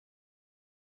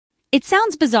It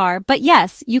sounds bizarre, but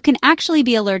yes, you can actually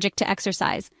be allergic to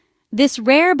exercise. This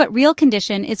rare but real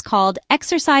condition is called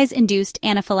exercise-induced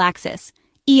anaphylaxis,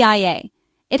 EIA.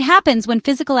 It happens when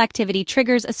physical activity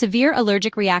triggers a severe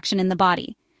allergic reaction in the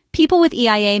body. People with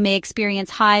EIA may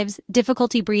experience hives,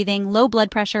 difficulty breathing, low blood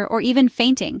pressure, or even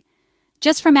fainting,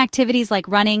 just from activities like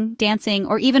running, dancing,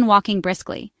 or even walking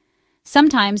briskly.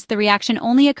 Sometimes the reaction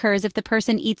only occurs if the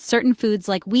person eats certain foods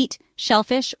like wheat,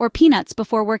 shellfish, or peanuts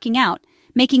before working out,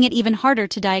 making it even harder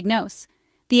to diagnose.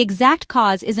 The exact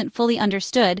cause isn't fully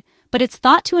understood, but it's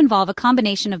thought to involve a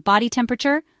combination of body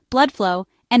temperature, blood flow,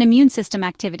 and immune system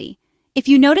activity. If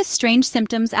you notice strange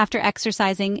symptoms after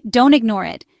exercising, don't ignore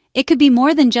it. It could be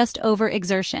more than just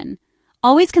overexertion.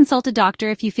 Always consult a doctor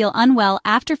if you feel unwell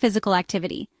after physical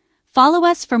activity. Follow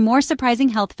us for more surprising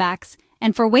health facts,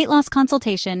 and for weight loss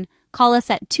consultation, call us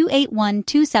at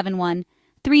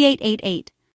 281-271-3888.